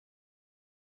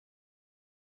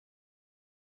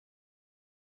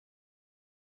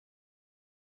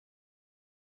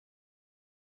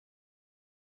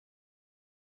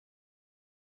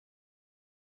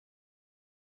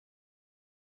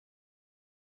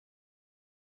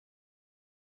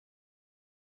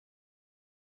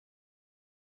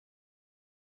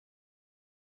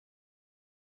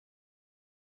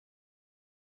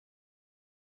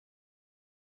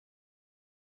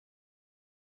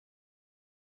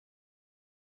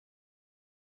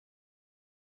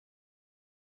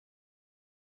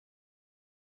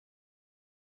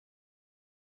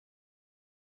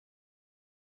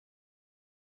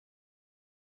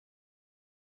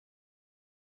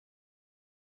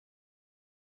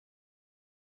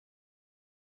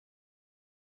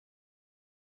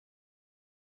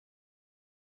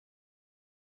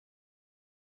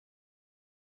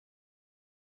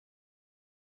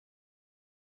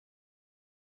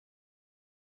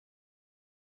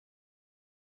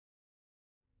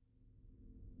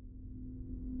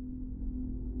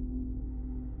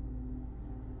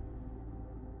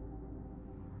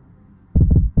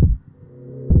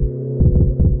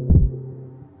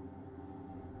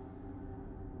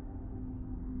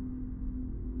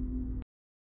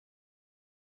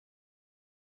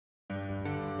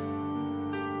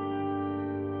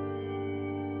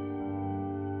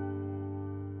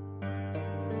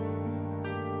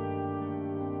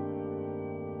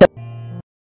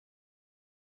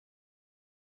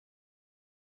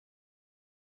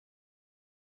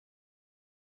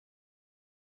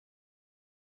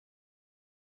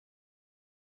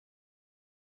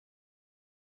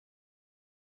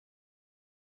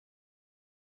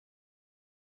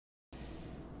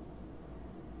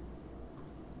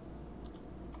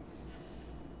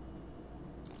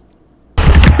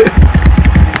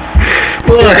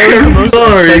I'm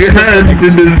sorry, you had the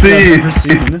disease.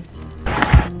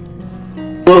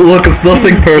 Look, it's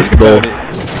nothing personal.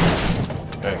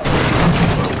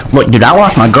 Look, dude, I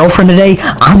lost my girlfriend today.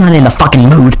 I'm not in the fucking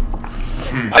mood.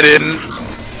 I didn't.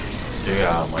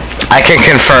 Yeah, I can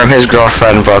confirm his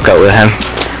girlfriend broke up with him.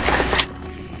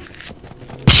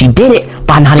 She did it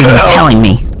by not even telling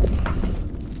me.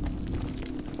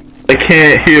 I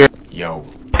can't hear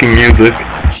fucking music.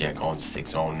 My check on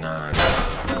 609.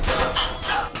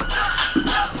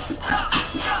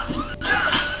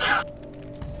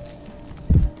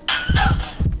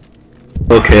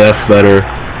 Okay, that's better.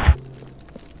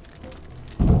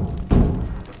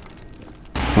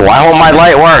 Why won't my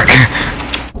light work?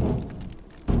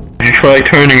 Did you try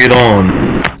turning it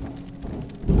on?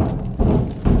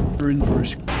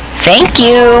 Thank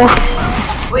you!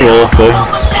 Welcome.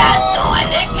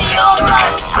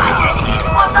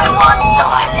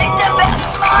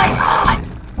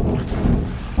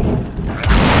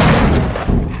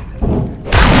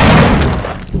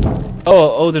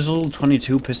 Oh, there's a little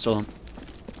 22 pistol.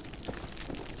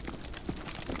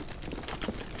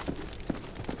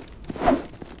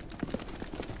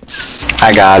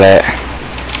 I got it.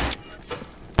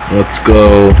 Let's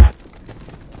go.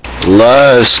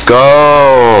 Let's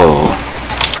go!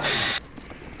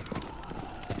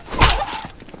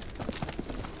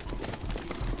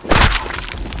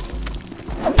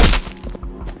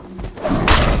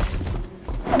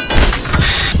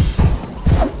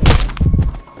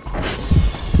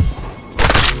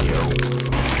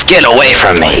 Get away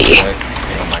from me!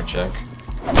 Mic check.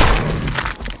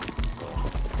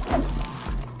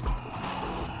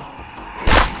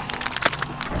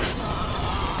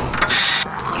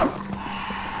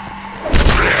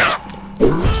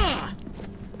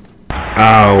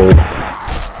 Ow.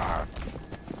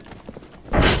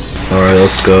 Alright,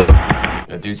 let's go.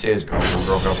 That dude say his girlfriend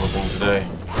broke up with him today.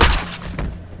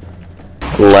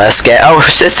 Let's get. Oh,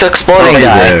 it's the exploding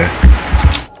guy. There.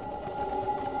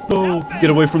 Oh, get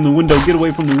away from the window, get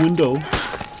away from the window.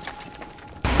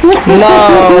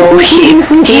 No,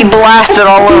 he blasted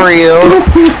all over you.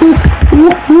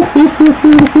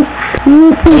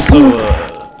 Also,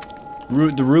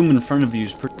 the room in front of you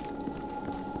is pretty.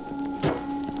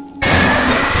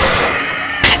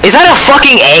 Is that a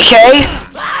fucking AK?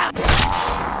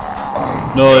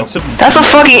 No, it's a. That's a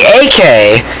fucking AK.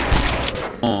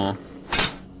 Aw.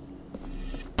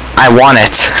 I want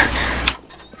it.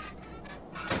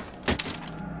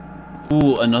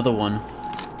 Ooh, another one.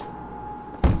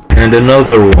 And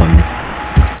another one.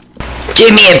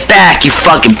 Give me it back, you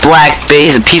fucking black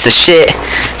piece of shit.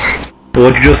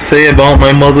 What'd you just say about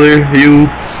my mother, you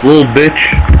little bitch?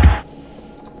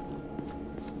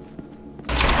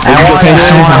 I say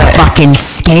she's a fucking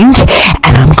skink,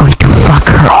 and I'm going to fuck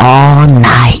her all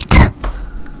night.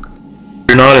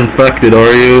 You're not infected,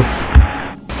 are you?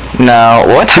 No,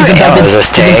 what type of hell is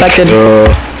this take?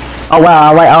 Oh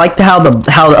wow, I like how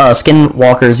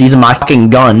skinwalkers using my fucking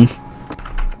gun.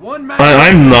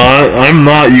 I'm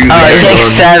not using It takes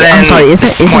 7. I'm sorry, isn't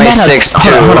that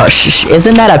a hold on,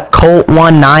 isn't that a Colt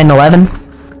 1911?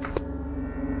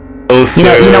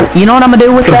 You know what I'm gonna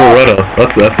do with that? Beretta.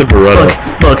 That's a Beretta.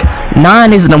 Look,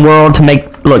 9 isn't a world to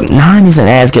make. Look, 9 isn't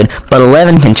as good, but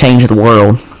 11 can change the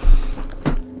world.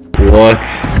 What?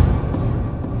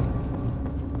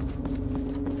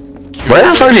 Where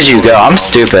the fuck did you go? I'm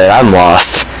stupid. I'm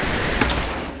lost.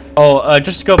 Oh,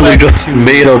 just go back to...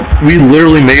 We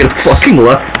literally made a fucking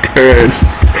left turn.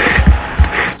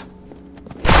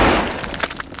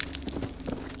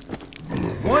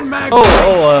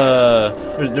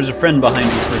 There's a friend behind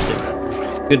you first.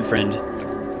 Good friend.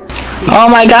 Oh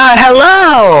my god,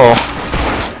 hello!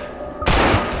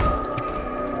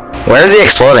 Where's the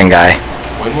exploding guy?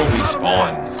 When will we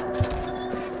spawn?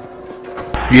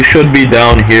 You should be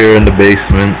down here in the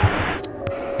basement.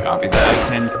 Copy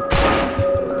that.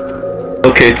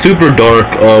 Okay, super dark.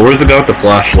 Where's the guy with the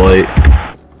flashlight?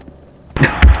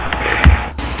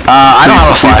 I don't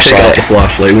have a flashlight. Take out the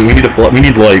flashlight. We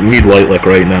need light. We need light like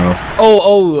right now.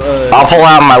 I'll pull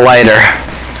out my lighter.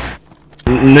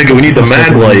 Nigga, we need the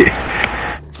mag light.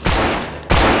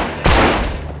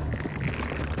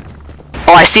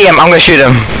 Oh, I see him. I'm gonna shoot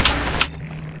him.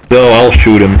 No, I'll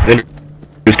shoot him. There's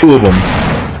 2 of them.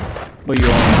 What you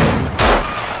on?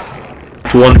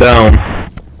 It's 1 down.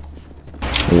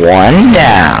 1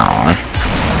 down.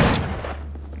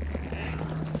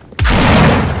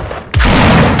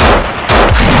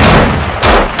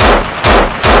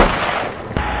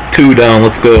 Two down,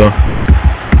 let's go.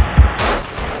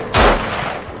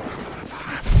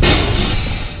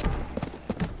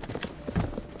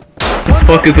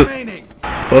 Fuck is it?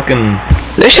 Fucking...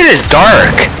 This shit is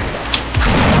dark.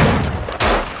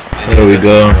 There we It's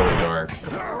go. really dark.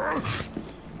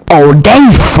 Oh,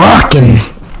 they fucking.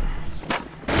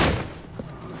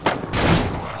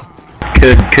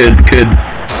 Kid.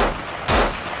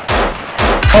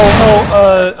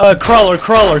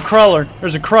 Crawler.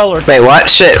 There's a crawler. Wait, what?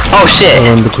 Shit. Oh shit.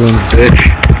 In between. Bitch.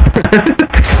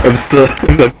 I'm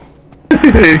still.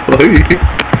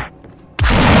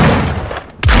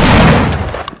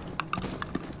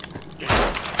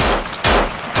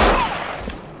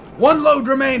 One load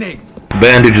remaining.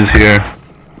 Bandages here.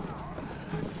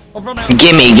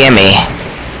 Gimme.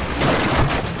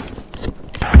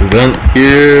 Vent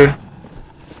here.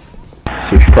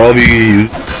 So should probably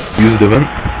use the vent.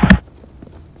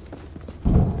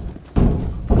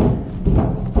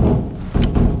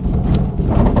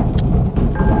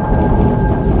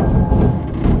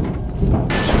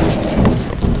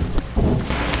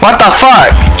 What the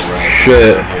fuck?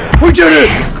 Shit. We did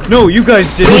it! No, you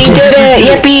guys did We it. did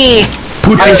it!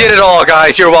 Yippee! I did it all,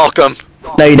 guys. You're welcome.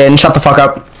 No, you didn't. Shut the fuck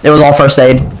up. It was all first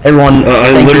aid. Everyone,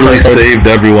 I thank you literally first aid. saved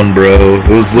everyone, bro. It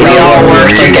was We literally all work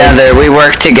together. We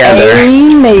work together.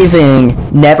 Amazing.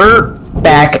 Never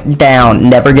back down.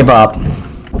 Never give up.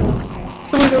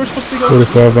 Somebody that we're supposed to go.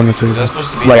 45 on the two. Is that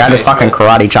supposed to be Like, in I the just fucking basement?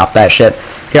 karate chopped that shit.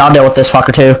 Here, I'll deal with this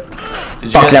fucker too. Did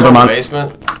you Fuck, guys never go in the mind.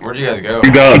 basement? Where'd you guys go?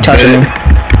 You got She touching me.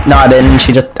 bit. No, I didn't.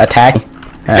 She just attacked me.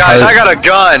 Guys, I got a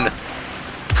gun.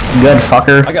 Good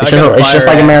fucker. I got It's a just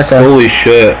fire like axe. America. Holy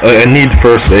shit. I need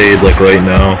first aid, like, right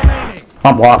now.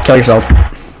 Pump walk. Kill yourself.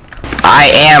 I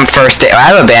am first aid. I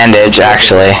have a bandage,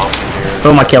 actually. Who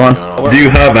am I killing? Do you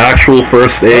have actual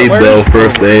first aid, where though? is-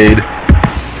 First aid?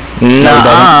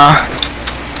 Nuh-uh.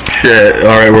 Shit.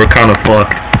 Alright, we're kind of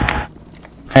fucked.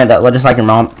 Hey, that just like your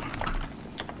mom.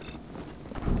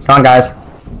 Come on, guys.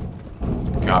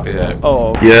 Copy that.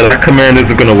 Oh, Yeah, that command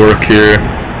isn't gonna work here.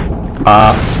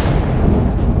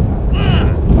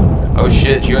 Oh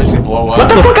shit, you guys can blow up. What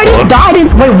the fuck? I just died in.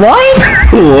 Wait, what?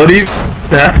 What do you...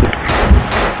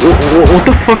 What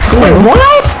the fuck's Wait, going on?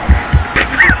 what?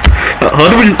 How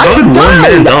did one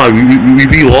man die?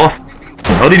 We lost.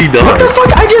 How did he die? What the fuck?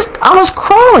 I was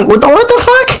crawling. What the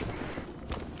fuck?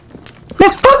 Man,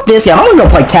 fuck this guy. I'm gonna go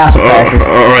play Castle Crashers.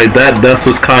 Alright, that death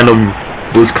was kind of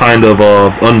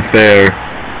unfair.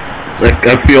 Like,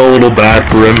 I feel a little bad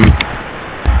for him.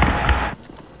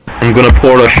 I'm gonna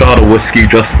pour a shot of whiskey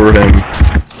just for him.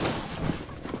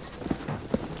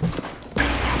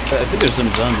 I think there's some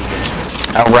zombies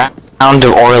there. A round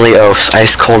of Orly Oafs,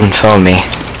 ice cold and foamy.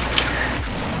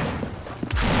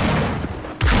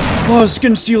 Oh,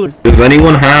 skin stealer. Does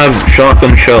anyone have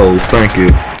shotgun shells? Thank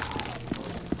you.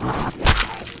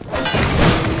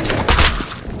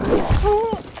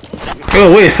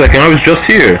 Oh, wait a second, I was just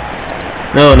here.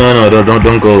 No,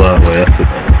 don't go that way.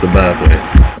 That's the bad way.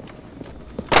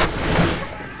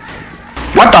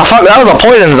 What the fuck? That was a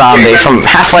poison zombie from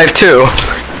Half-Life 2.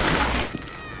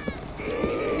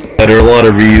 Yeah, there are a lot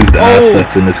of reused Oh.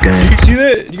 assets in this game. You can see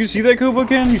that? You can see that, Kubo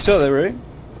Ken? You saw that, right?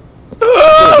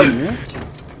 Yeah.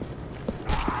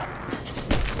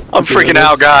 I'm freaking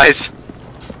out, guys.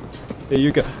 There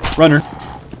you go. Runner.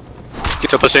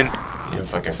 Still pushing. You need a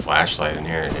fucking flashlight in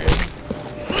here, dude.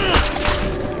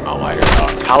 I'll light it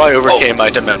up. How I overcame my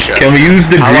dementia. Can we use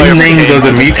the How I green names overcame as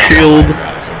a my meat dementia. shield?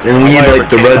 And we need How I like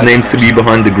the overcame red my names to be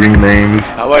behind the green names.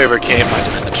 How I overcame my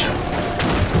dementia.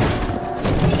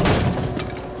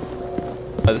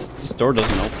 This door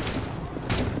doesn't open.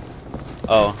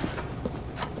 Oh.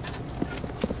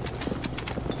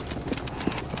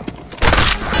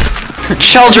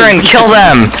 Children, kill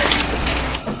them!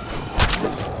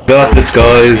 Got this,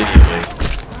 guys.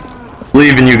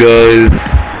 Believe in you guys.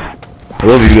 I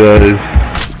love you guys.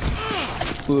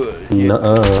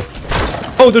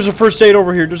 Oh, there's a first aid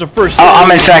over here. There's a first aid. Oh,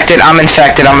 I'm infected.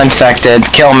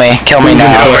 Kill me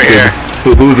now. Over here.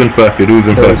 Who's infected? Who's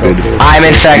infected? I'm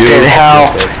infected, You.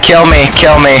 hell. Kill me.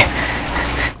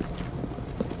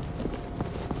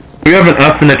 We have an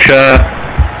F in the chat.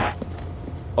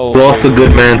 Oh, Lost a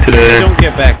good man today. Don't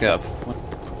get back up.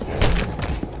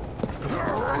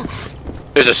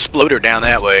 There's a sploder down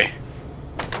that way.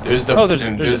 There's the Oh, there's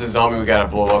the zombie we gotta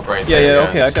blow up right Yeah, there. yeah,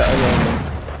 okay, I got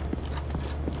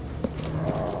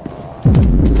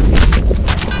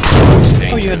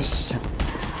It's Oh, you had... dangerous.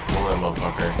 Kill that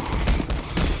motherfucker.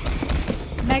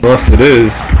 Yes, it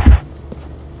is.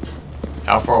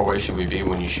 How far away should we be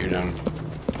when you shoot him?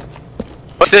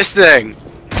 What's this thing?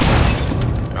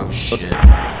 Oh shit.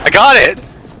 I got it!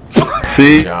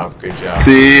 See? Good job.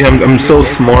 See? I'm so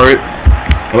smart.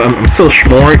 I'm so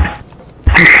smart.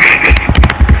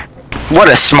 What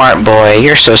a smart boy.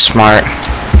 You're so smart.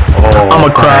 Oh, I'm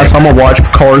a crash. I'm gonna watch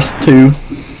Cars 2.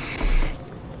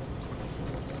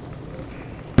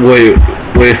 Wait,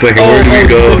 Wait a second, where do we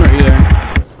go? Right there.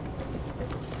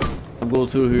 I'll go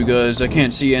through here, guys. I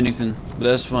can't see anything, but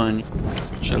that's fine.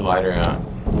 Should lighter out.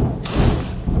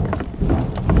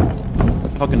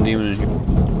 Fucking demon in here.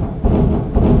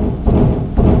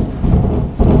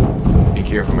 Be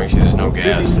careful, make sure there's no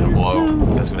gas. It'll blow.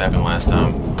 That's what happened last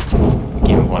time. We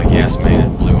came up on a gas main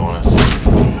and it blew on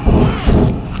us.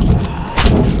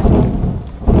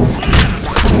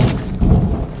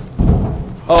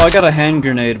 Oh, I got a hand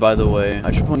grenade, by the way.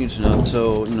 I should want you to know.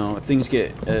 So, you know, if things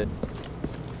get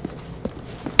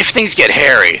If things get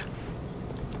hairy.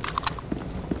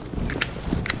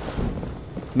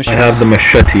 I have the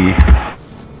machete.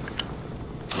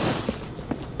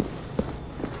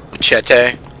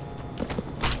 Machete.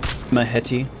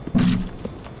 Maheti.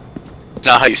 It's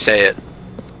not how you say it.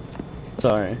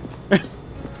 Sorry.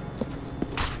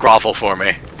 Grovel for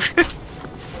me.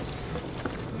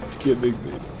 Get big,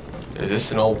 big. Is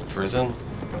this an old prison?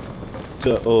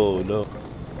 Oh no.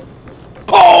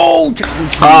 Oh!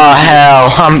 Oh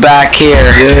hell, I'm back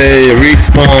here. Yay,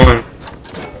 respawn.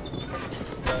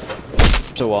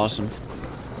 So awesome.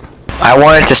 I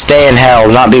wanted to stay in hell,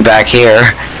 not be back here.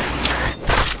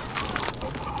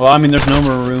 Well, I mean, there's no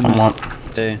more room. Come on.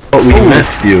 Stay. But we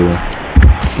missed you.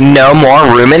 No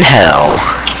more room in hell.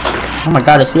 Oh my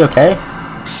god, is he okay?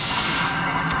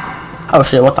 Oh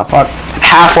shit, what the fuck?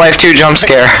 Half-Life 2 jump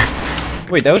scare.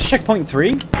 Wait, that was checkpoint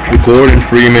 3? The Gordon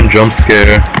Freeman jump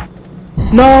scare.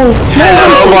 No!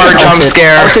 Hello, bar jump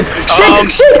scare. Oh shit!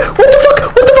 Shit! What the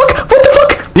fuck? What the fuck? What the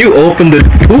fuck? You opened it.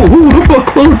 Who the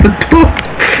fuck closed the door?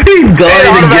 He died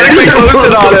automatically again.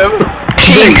 closed it on him.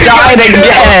 He died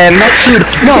again. Dude,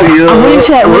 no, I went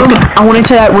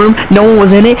into that room, no one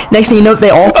was in it. Next thing you know, they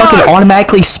all fucking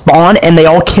automatically spawn and they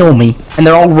all kill me. And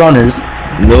they're all runners.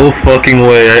 No fucking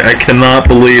way. I cannot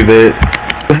believe it.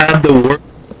 You had the worst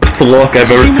luck I've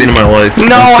ever seen in my life.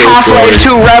 No I'm so Half-Life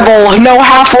sorry. 2 Rebel. No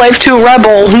Half-Life 2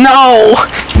 Rebel. No.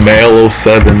 Male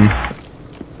 07.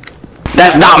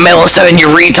 That's not Melo 7, you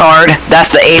retard.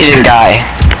 That's the Asian guy.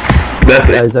 That's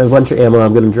it. Guys, I have a bunch of ammo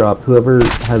I'm gonna drop. Whoever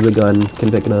has a gun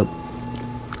can pick it up.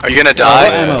 Are you gonna What die?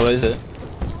 ammo is it?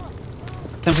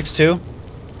 1062?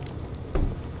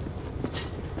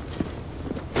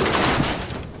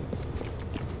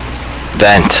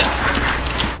 Vent.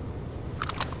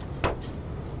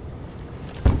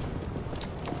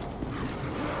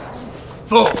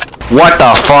 Full. What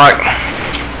the fuck?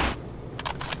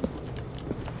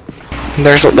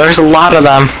 There's a lot of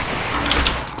them.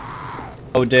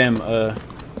 Oh damn,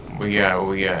 What we got?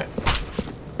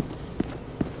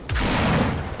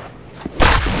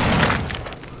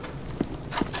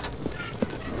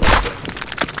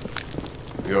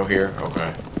 We go here?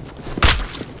 Okay.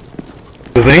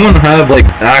 Does anyone have like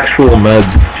actual meds?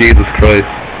 Jesus Christ.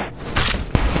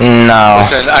 No.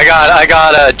 Listen, I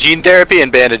got gene therapy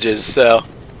and bandages, so.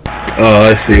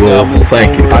 Oh, I see. Well, move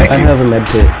thank you. forward. I have a med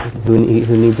kit. Who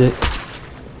needs it?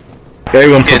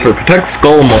 Everyone protect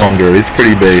Skullmonger. He's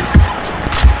pretty base.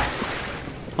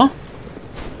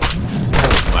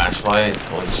 Flashlight?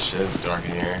 Holy shit, it's dark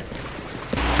in here.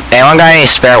 Anyone got any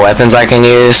spare weapons I can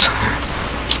use?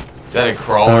 Is that a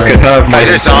crawler? You could have my,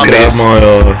 There's you could have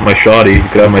zombies. my shoddy. You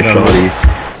could have my shoddy.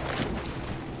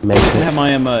 Med I kit. have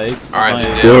my Alright,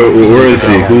 my- then, Where is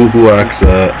he? Who acts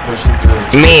that? Pushing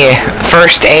through. Me.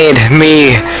 First aid.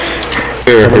 Me.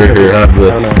 Here, have I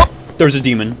don't this. know. There's a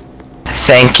demon.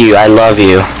 Thank you. I love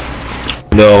you.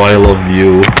 No, I love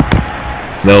you.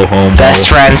 No homo. Best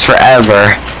friends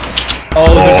forever.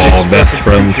 Oh, there's an Oh, best explosive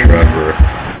friends creature.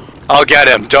 forever. I'll get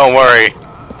him, don't worry.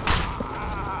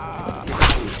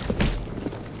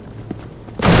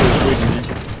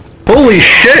 Holy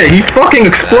shit, he fucking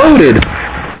exploded!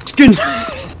 Skin.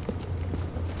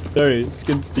 Sorry,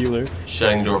 skin stealer.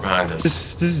 Shutting the door behind us.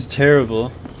 This is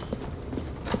terrible.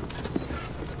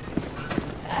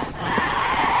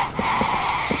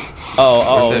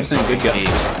 Oh, Where's this ain't good guy.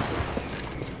 key?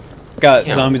 God,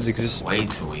 Yeah. zombies exist. Wait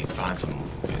till we find some.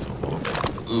 There's a little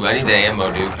bit. Ooh, I need the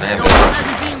ammo, dude. Can I have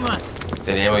that?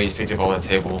 That ammo you just picked up on the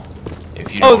table.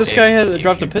 If you Oh, don't- this if- guy has if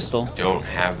dropped a you pistol. Don't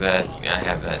have that. I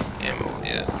have that ammo.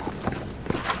 Yeah.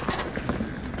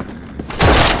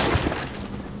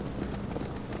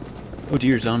 Oh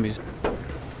dear, zombies.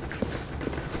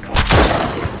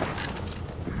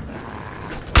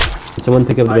 Did someone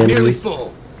pick up the I'm nearly bandages?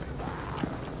 full.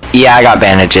 Yeah, I got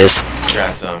bandages.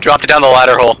 Got some. Dropped it down the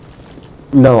ladder hole.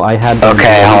 No, I had them.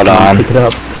 Okay, hold on. Pick it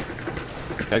up.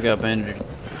 I got bandages.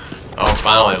 Oh,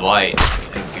 finally light.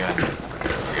 Thank God.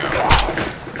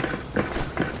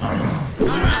 There we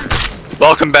go.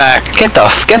 Welcome back. Get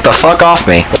the fuck off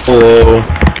me. Hello.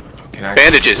 Okay,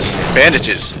 Bandages.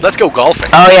 Bandages. Let's go golfing.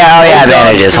 Oh yeah,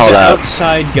 bandages. Hold up.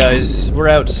 Outside, guys. We're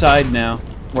outside now.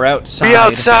 We're outside. Be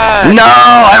outside. No,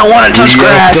 I don't want to touch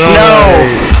grass.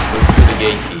 No. Look for the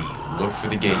gate key. Look for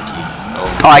the gate key.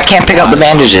 Oh, I can't pick up the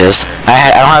bandages. I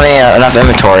don't have enough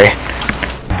inventory.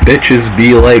 Bitches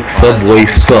be like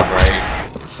Subway stuff. Right.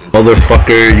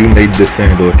 Motherfucker, you made this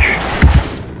sandwich.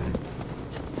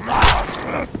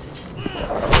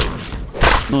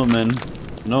 No, man.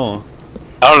 No.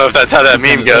 I don't know if that's how that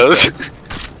meme goes.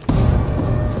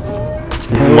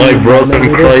 My brother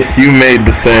in Christ, you made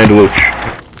the sandwich.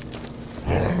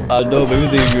 No, maybe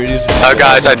the ingredients.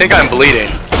 Guys, I think I'm bleeding.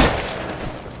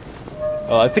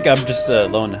 Oh, I think I'm just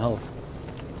low in health.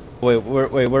 Wait, where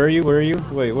are you? Where are you?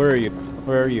 Wait, where are you?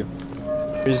 Where are you?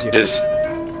 Where is you?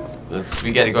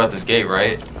 We gotta go out this gate,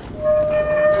 right?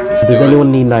 Does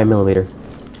anyone need 9mm?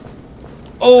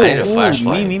 Oh, I need a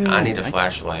flashlight. Me. I need a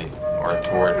flashlight or a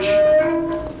torch.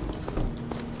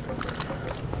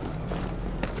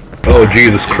 Oh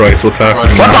Jesus Christ, what's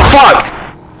happening? What the fuck?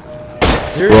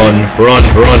 Run,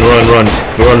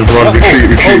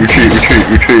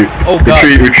 retreat. Oh god.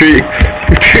 Retreat.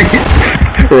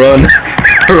 Run.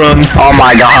 Oh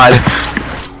my god.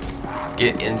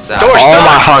 Get inside. Oh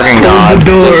my fucking god. The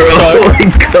door, oh my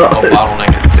Oh, god.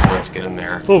 bottleneck at the door. Let's get in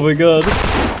there. Oh my god.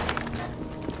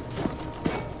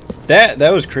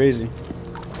 That was crazy.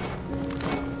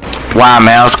 Wow, man,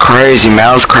 that was crazy, man.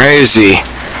 That was crazy.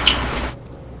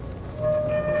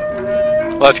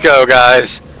 Let's go,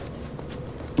 guys.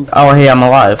 Oh, hey, I'm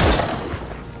alive.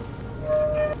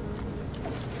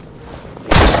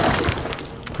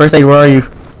 First aid, where are you?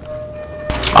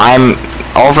 I'm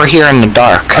over here in the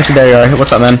dark. Okay, there you are.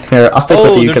 What's up, man? Here, I'll stick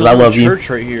with you because I love you. Church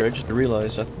right here. I just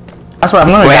realized that. That's what I'm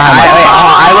gonna Wait,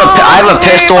 I have a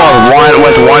pistol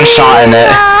with one shot in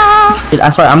it.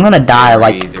 That's right, I'm gonna die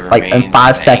like in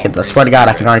 5 seconds. I swear to God,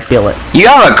 I can already feel it. You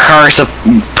have a curse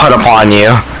put upon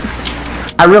you.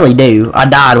 I really do. I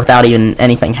died without even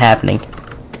anything happening.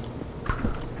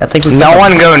 I think we. No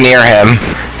one go near him.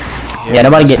 Yeah,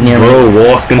 nobody get near me. Bro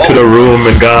walked into the room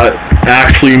and got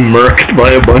actually murked by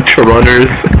a bunch of runners.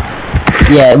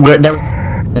 Yeah,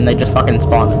 and they just fucking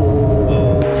spawned.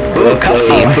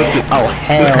 Cutscene. Oh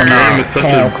hell no!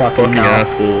 Hell fucking no!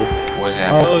 Asshole. What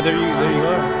happened? Oh, there you are.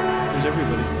 There's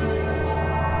everybody.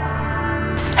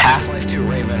 Half-Life 2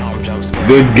 Ravenholm jumps.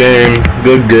 Good game.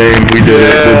 We did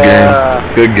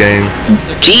it. Good game.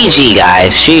 GG,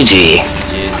 guys. GG.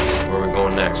 Jeez. Where are we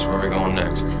going next?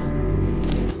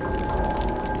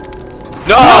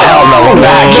 No! Hell no, we're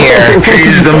back here.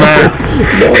 Change the map.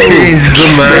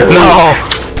 No.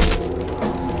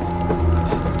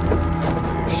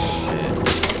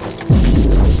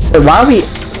 Wait, why are we?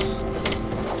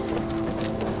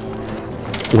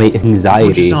 Wait,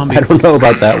 anxiety. Zombie. I don't know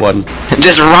about that one.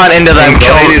 Just run into them,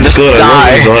 kill Anxiety them, is just good. I love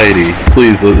die. anxiety.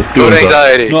 Please, let's do Good it.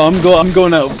 anxiety. No, I'm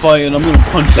going out fighting. I'm gonna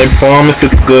punch I you. promise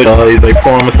it's good, guys. I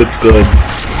promise it's good.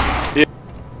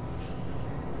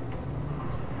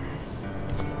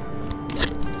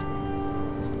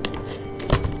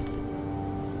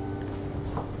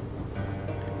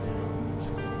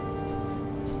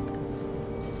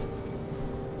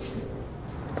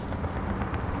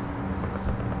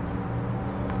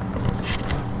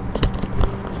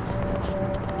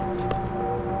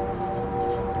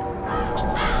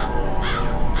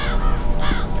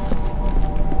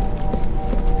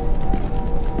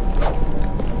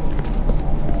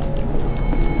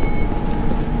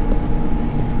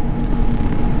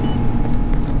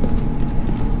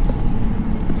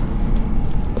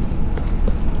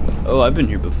 Oh, I've been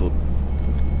here before.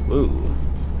 Whoa.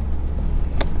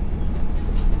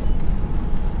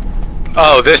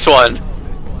 Oh, this one.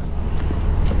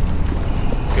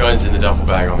 Guns in the duffel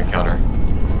bag on the counter.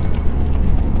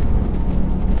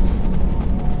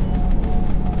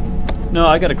 No,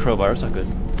 I got a crowbar. It's not good.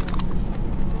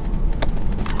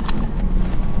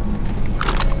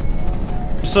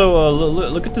 So,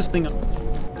 look at this thing.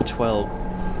 12.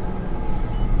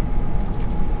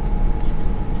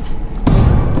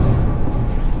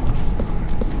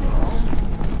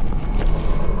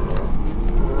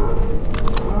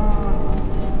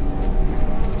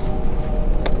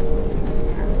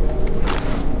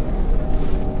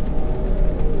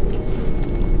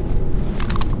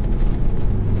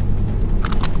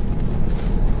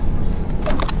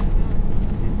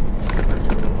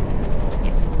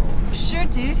 Sure,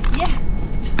 dude. Yeah.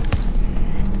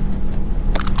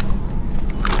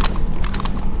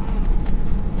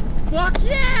 Fuck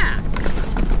yeah!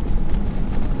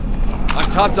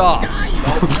 I'm topped off.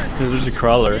 There's a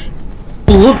crawler.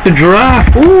 Ooh, look, the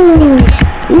giraffe. Ooh,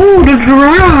 the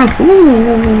giraffe.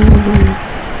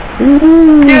 Ooh,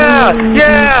 Yeah!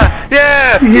 Yeah!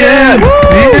 Yeah! Yeah!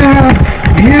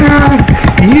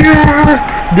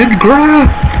 Yeah! Big grab!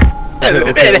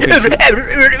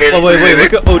 Oh wait,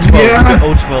 look at O12. Yeah. Look at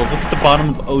O12. Look at the bottom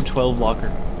of O12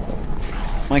 locker.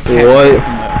 My cat. What?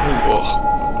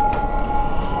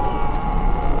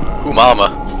 Ooh, mama.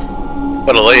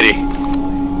 What a lady.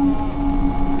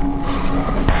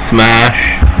 Smash.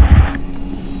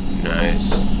 Nice.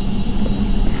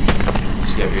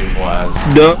 She's got beautiful eyes.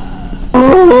 No.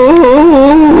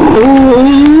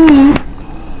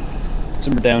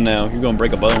 Simmer down now. You're gonna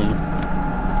break a bone.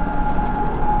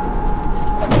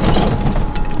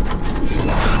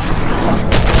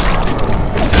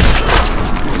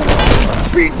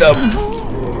 Beat them.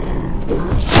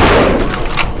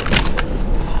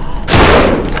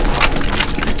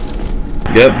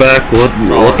 Get back. Let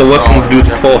the weapons do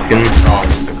the talking.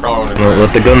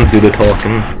 Let the guns do the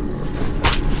talking.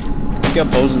 You got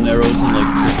bows and arrows and like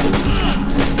pistols.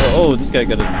 Oh, this guy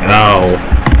got a. Ow.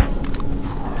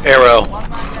 Arrow.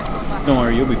 Don't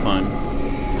worry, you'll be fine.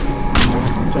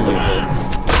 It's only a bullet.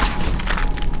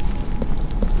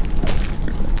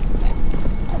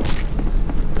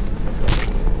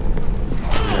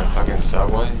 Fucking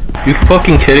subway. You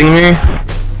fucking kidding me?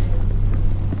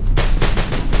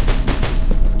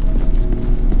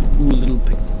 Ooh, little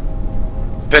pig.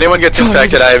 If anyone gets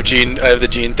infected, I have the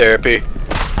gene therapy.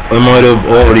 I might have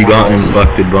already gotten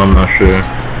infected, but I'm not sure.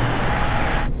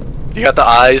 You got the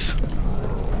eyes?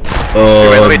 Here,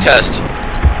 wait, let me test.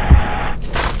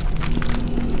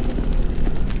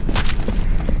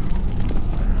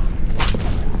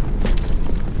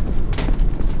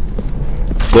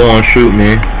 Go on, shoot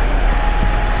me.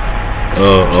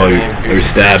 Oh, you're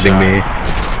stabbing me.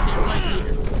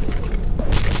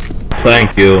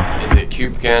 Thank you. Is it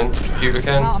Cubican?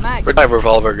 Where'd my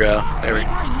revolver go? There we go.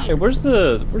 Hey, where's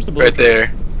the bullet? Right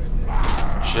there.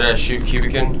 Should I shoot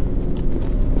Cubican?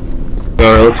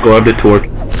 Alright, let's go. I have the torch.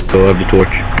 Go, I have the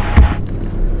torch.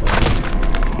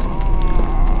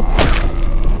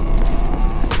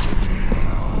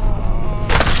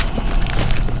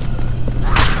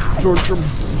 George.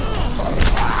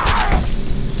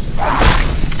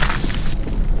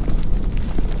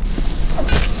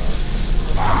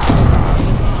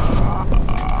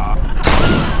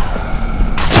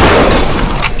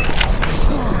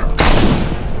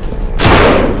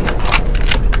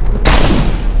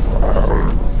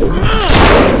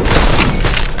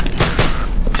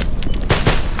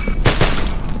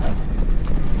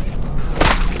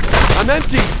 I'm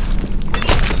empty.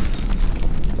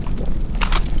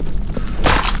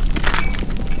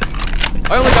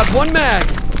 I only got one mag.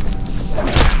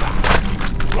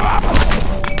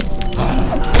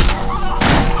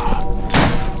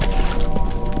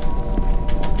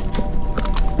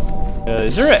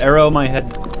 Is there an arrow in my head?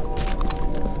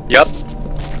 Yep.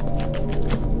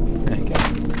 Okay.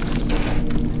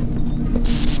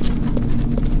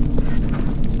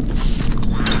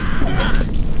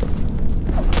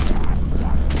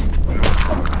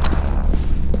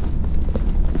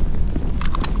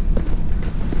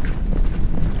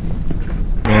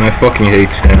 Man, I fucking hate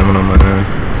stamina, man.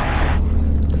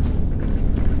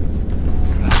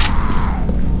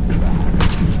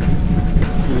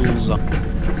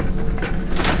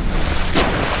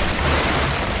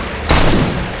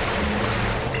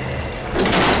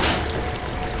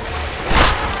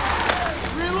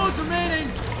 Reloads remaining.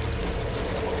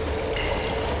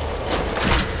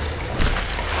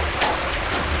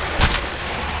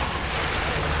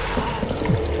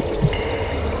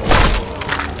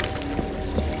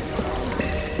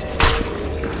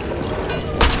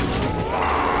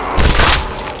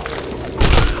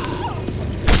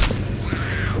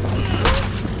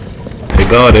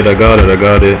 I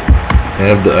got it. I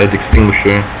have the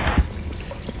extinguisher.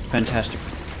 Fantastic.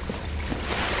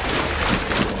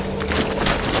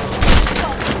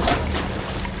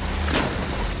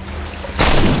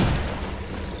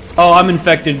 Oh, I'm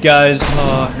infected, guys.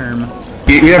 Oh, Herm.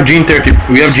 We have gene therapy.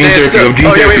 We have gene therapy.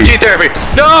 Oh yeah, we have gene therapy.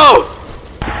 No!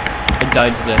 I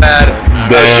died to that. Bad. I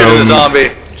was shooting the zombie.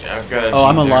 Oh,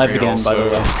 I'm alive again, by the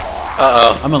way.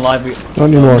 Uh-oh. I'm alive again. Not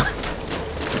anymore.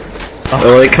 I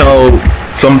like how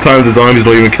sometimes the zombies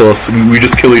don't even kill us. We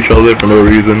just kill each other for no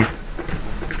reason.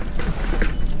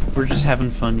 We're just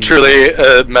having fun. Truly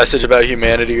a message about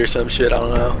humanity or some shit, I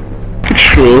don't know.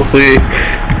 Truly.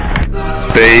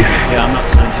 Space. Yeah, I'm not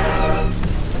scientific.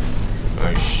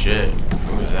 Oh shit.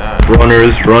 Who was that?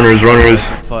 Runners.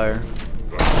 Fire.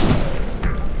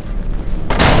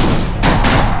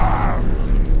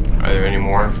 Are there any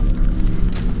more?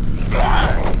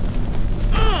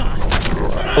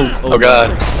 Oh Oh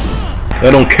god. I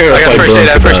don't care I if got I first aid, burn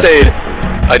I have to first death. aid.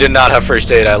 I did not have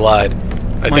first aid. I lied.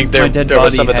 I think there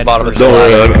was some at the bottom of the Don't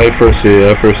worry, I first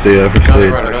aid.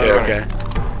 Okay, okay.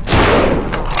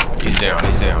 He's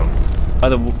down. By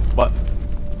the what?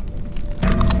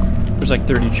 There's like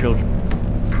 30 children.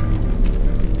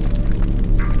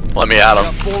 Let me at him.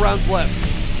 Got 4 rounds left.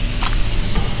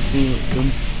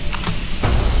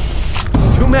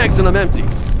 2 mags and I'm empty.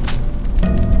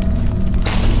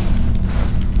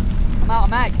 I'm out of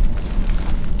mags.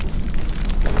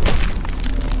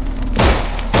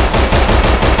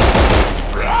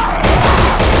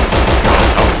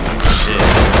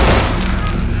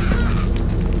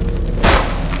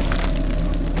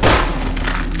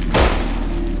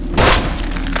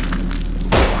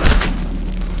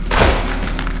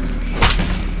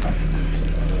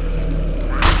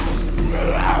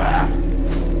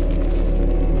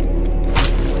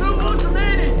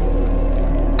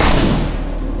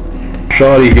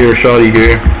 Shoddy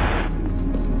here.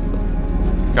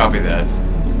 Copy that.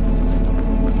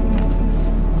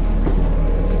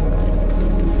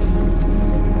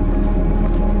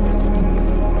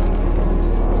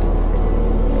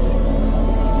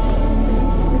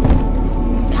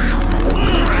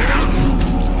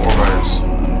 More runners.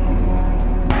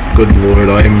 Good lord,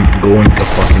 I'm going to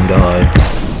fucking die.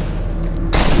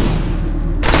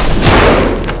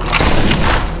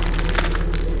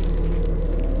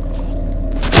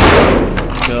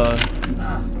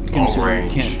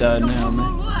 Can't die now,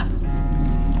 man.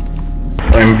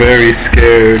 I'm very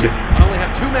scared. I only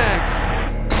have 2 mags.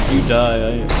 You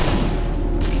die,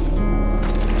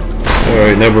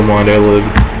 Alright, never mind, I live.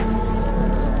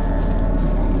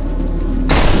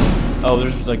 Oh,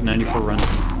 there's like 94 runs.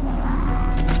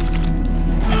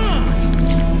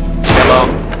 Hello.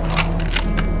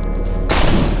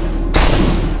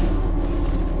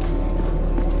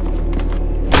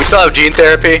 We still have gene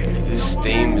therapy? Is this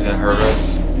steams that hurt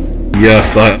us? Yes,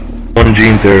 I have 1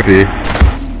 gene therapy.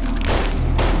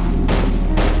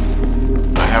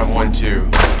 I have 1 too.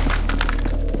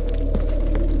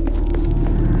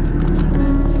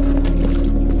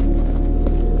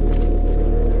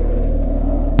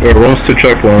 Alright, runs to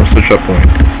checkpoint.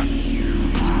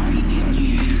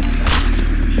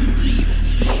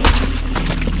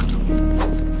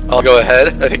 I'll go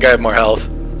ahead. I think I have more health.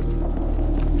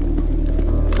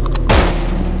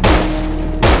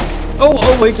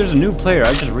 Oh wait, there's a new player,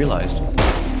 I just realized.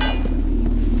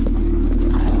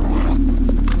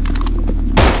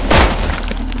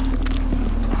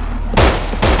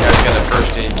 Guys, got a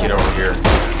first aid kit over here.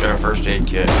 Got a first aid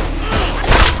kit.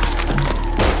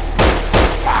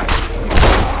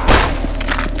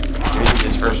 Here's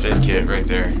his first aid kit right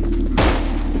there.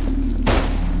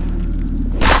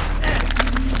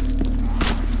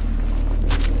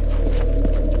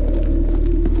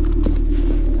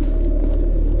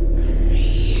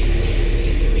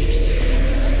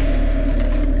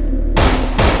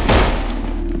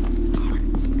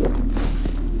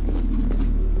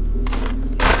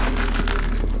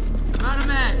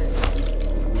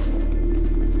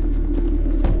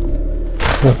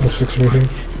 Level 6 reading.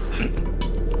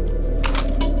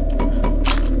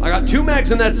 I got 2 mags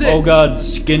and that's it. Oh god,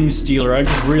 skin stealer! I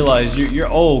just realized you're.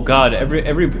 Oh god, every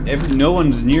no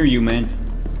one's near you, man.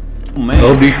 Oh man.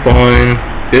 I'll be fine.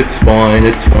 It's fine.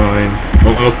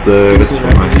 Almost there. It's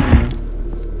fine.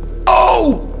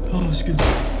 Oh, skin.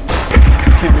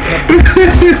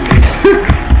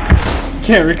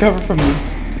 Can't recover from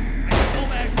this.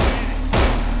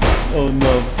 Oh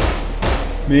no.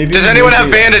 Maybe. Does anyone have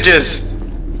bandages?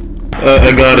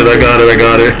 I got it.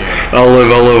 I'll live.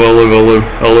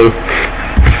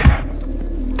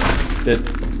 That.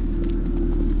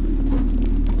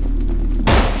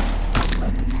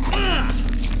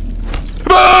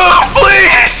 Move,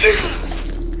 please!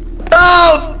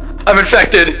 Help! I'm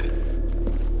infected.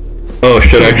 Oh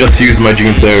shit, I just used my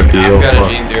gene therapy. I've got a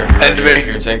gene therapy right And here. me.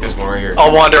 Here, take this one right here.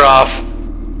 I'll wander off.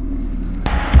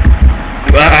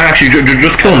 Actually,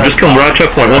 just kill him. We're at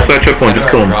checkpoint. Once that checkpoint,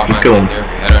 just kill him. How do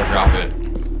I drop it?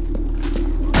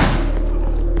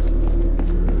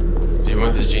 Do you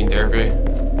want this gene therapy?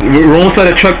 We're almost at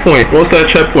a checkpoint. Just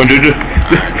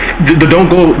don't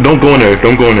go in there.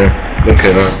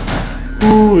 Okay.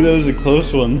 Ooh, that was a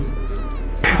close one.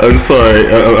 I'm sorry.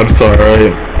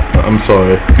 I'm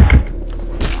sorry.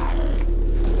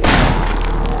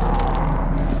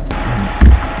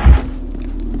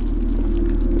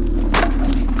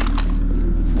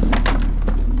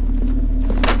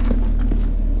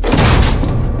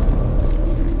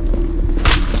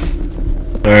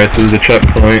 Alright, so there's a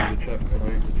checkpoint.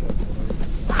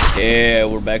 Yeah,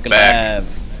 we're back alive.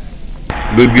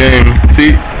 Good game.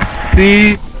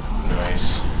 See?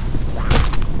 Nice.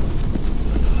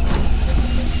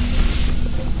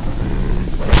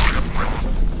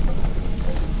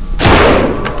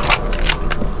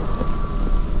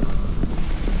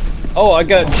 Oh, I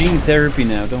got gene therapy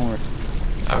now. Don't worry.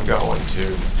 I've got one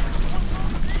too.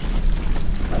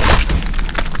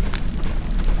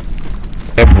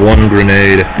 I have one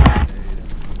grenade.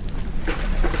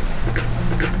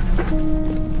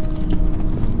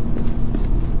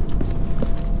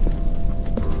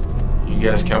 You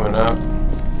guys coming up?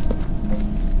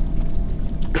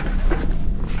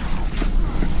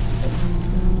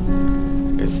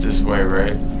 It's this way,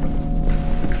 right?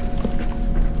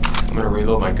 I'm gonna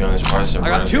reload my gun. There's probably some. I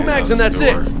got 2 mags and that's door.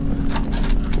 it.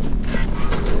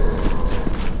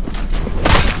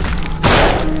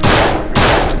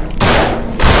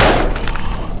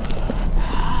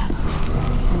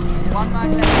 One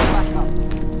mag left to back up.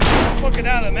 Looking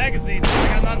out of the magazine, I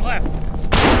got none left.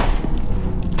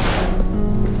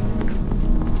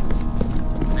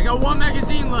 I got 1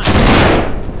 magazine left.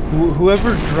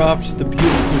 Whoever dropped the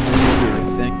beautiful breeder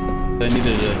thing, I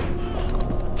needed a...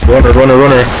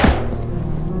 Runner.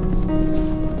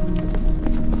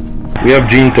 We have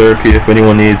gene therapy if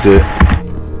anyone needs it.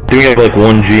 Do we have like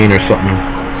 1 gene or something?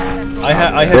 I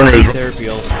have gene therapy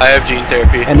also. I have gene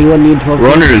therapy. Anyone need 12?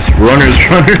 Runners. They're all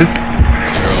over the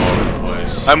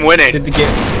place. I'm winning. Did the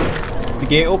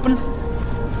gate open?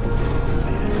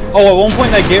 Oh, at one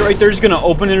point that gate right there is gonna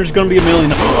open and there's gonna be a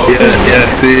million. Yeah,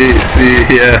 see,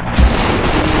 yeah.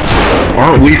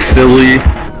 Aren't we silly?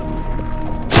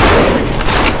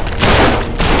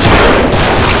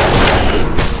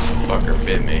 Fucker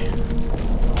bit me.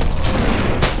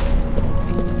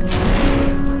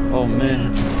 Oh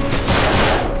man.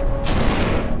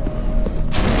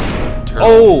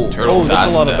 Turtle that's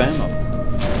a lot of death. ammo.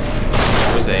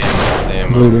 Where's the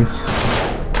ammo? Bleeding.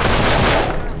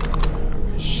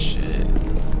 Shit.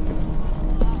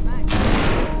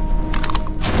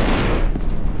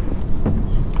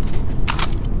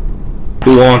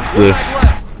 Who wants this?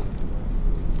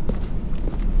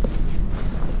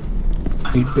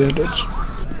 Need bandage.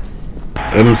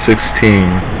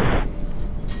 M16.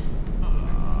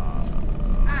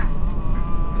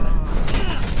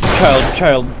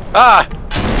 Child. Ah!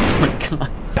 Oh my god.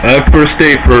 I have first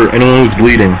aid for anyone who's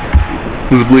bleeding.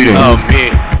 Who's bleeding? Oh, me.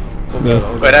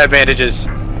 Yeah. Wait, I have bandages.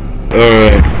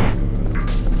 Alright.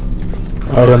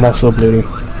 Alright, I'm also bleeding.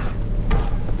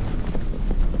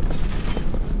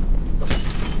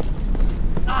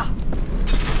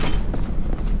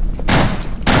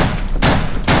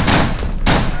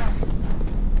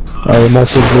 I'm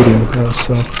also bleeding,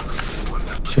 so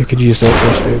I could use that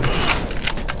first aid.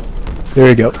 There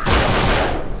you go.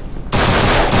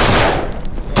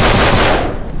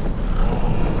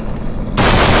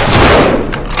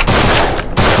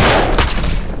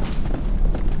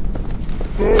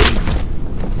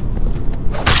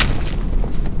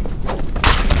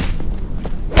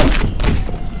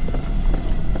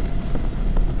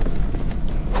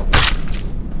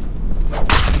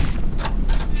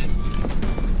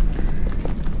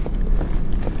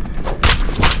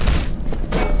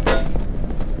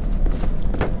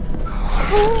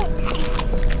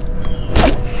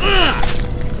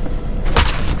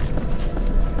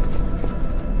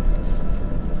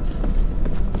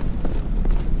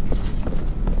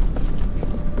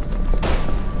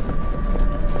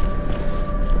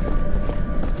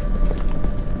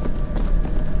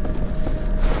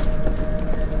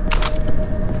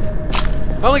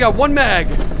 I only got 1 mag.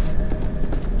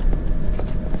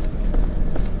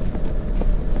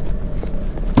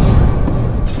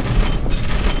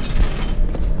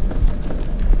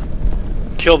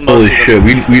 Killed most Holy of them.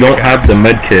 shit, we don't have the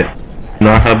med kit.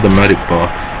 Not have the medic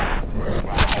box.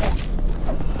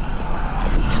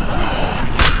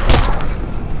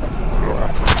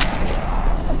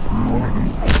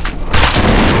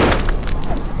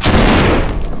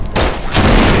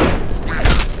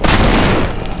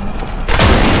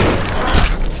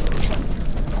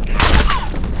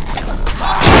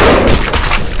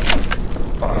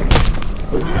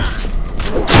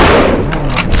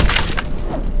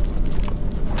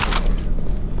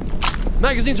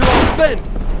 Magazines are all spent.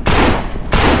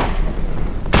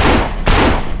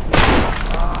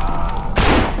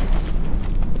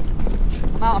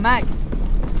 I'm out of mags.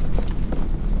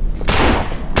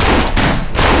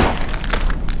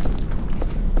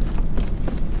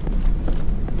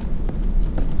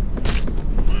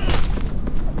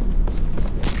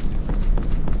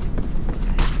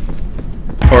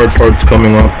 Hard parts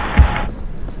coming up.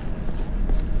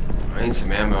 I need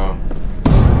some ammo.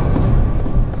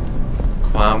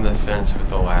 Climb the fence with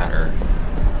the ladder.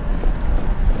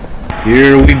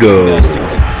 Here we go.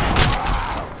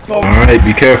 Alright,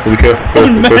 be careful, be careful. Oh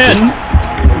man!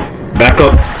 Back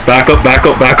up.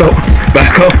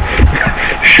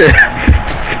 Shit.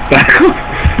 Back up.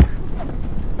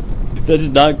 That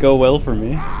did not go well for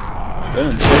me.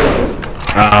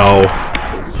 Ow.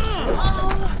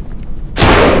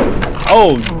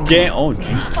 Oh damn! Oh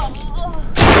jeez.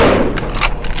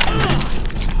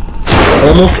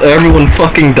 Almost everyone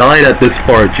fucking died at this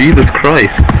part. Jesus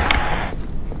Christ.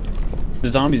 The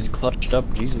zombies clutched up.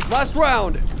 Jesus. Last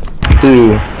round.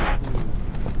 Ooh.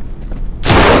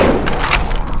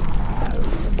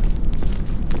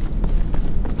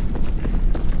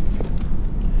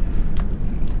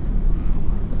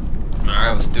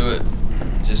 Alright, let's do it.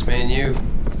 Just me and you.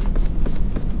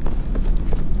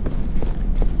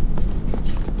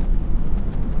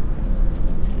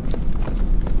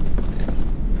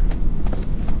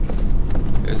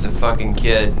 There's a fucking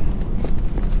kid.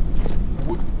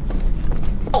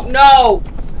 Oh no!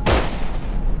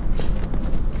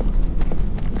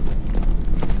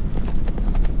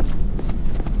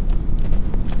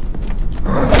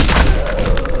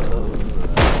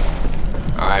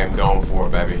 Alright, I'm going for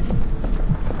it, baby.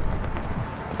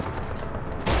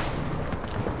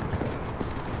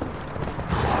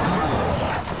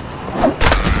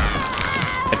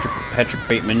 Patrick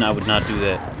Bateman, I would not do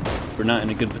that. We're not in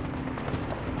a good.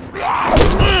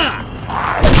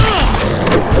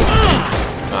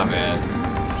 My bad.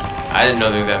 I didn't know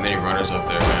there were that many runners up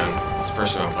there, man. It's the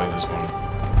first time I played this one.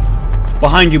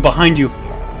 Behind you! Behind you!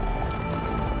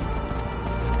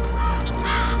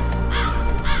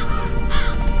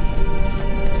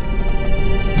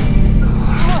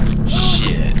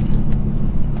 Shit.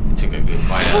 It took a good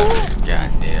bite out of it.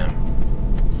 God damn.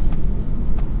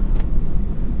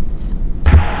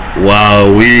 Wow,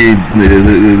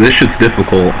 this shit's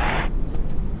difficult.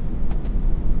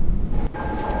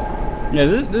 Yeah,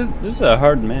 this is a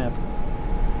hard map.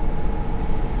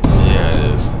 Yeah, it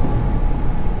is.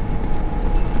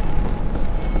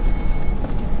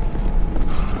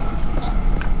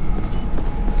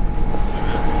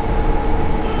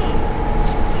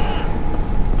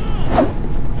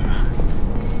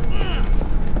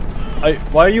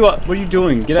 Why are you? What are you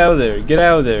doing? Get out of there! Get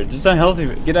out of there! It's not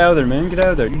healthy. Get out of there, man! Get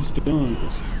out of there! You're just doing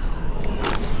this.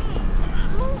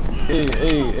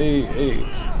 Hey!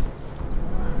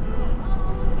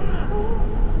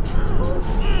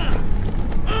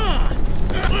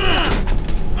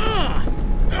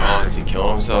 Oh, did he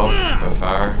kill himself by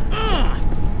fire?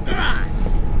 God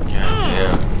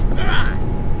damn.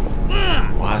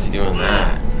 Why is he doing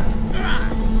that?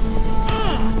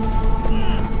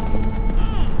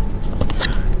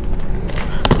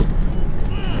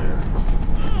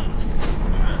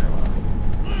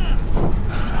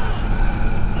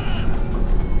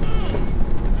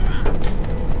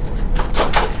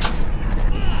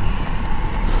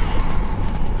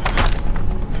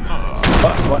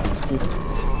 What?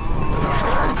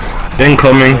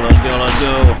 Incoming. Let's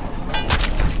go.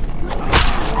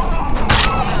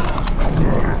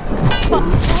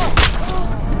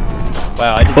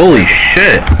 Wow, I did. Holy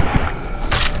shit.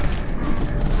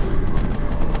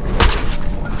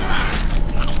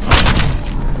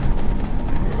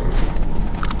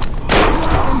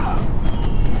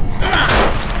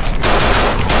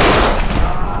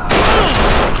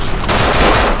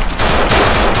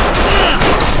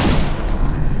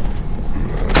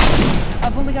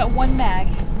 I've only got one mag.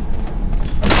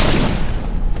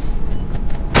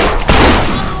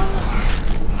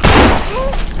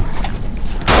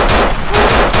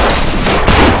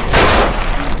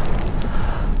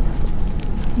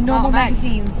 No more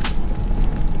magazines.